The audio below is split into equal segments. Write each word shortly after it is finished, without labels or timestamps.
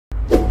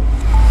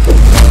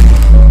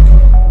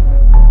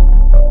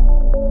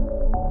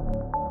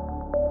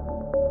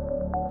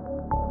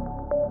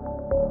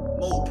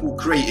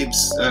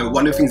creatives,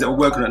 one of the things that we're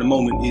working on at the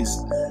moment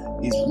is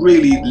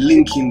really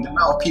linking the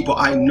amount of people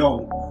I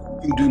know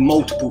who do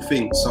multiple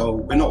things. So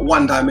we're not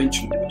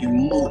one-dimensional, we do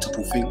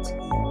multiple things.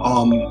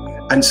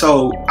 And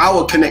so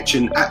our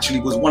connection actually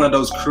was one of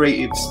those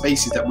creative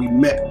spaces that we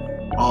met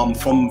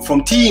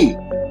from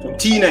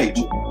teenage.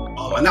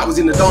 And that was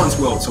in the dance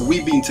world. So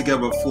we've been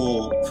together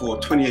for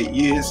 28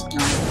 years,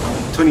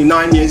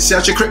 29 years. See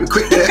how she quick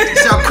there?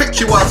 See how quick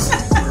she was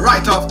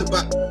right off the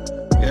bat.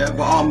 Yeah,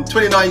 but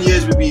 29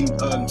 years we've been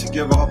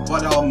together.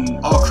 But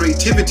our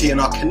creativity and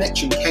our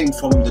connection came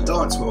from the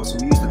dance world. So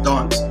we used to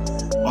dance.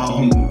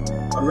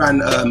 I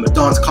ran a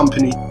dance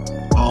company,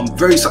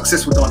 very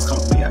successful dance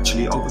company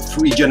actually, over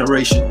 3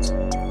 generations.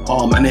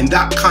 And then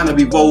that kind of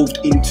evolved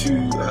into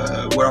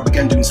where I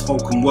began doing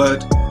spoken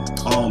word.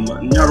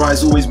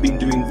 Nyarai's always been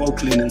doing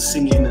vocaling and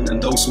singing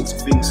and those sorts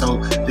of things, so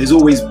there's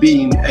always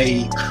been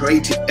a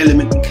creative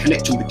element and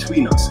connection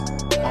between us.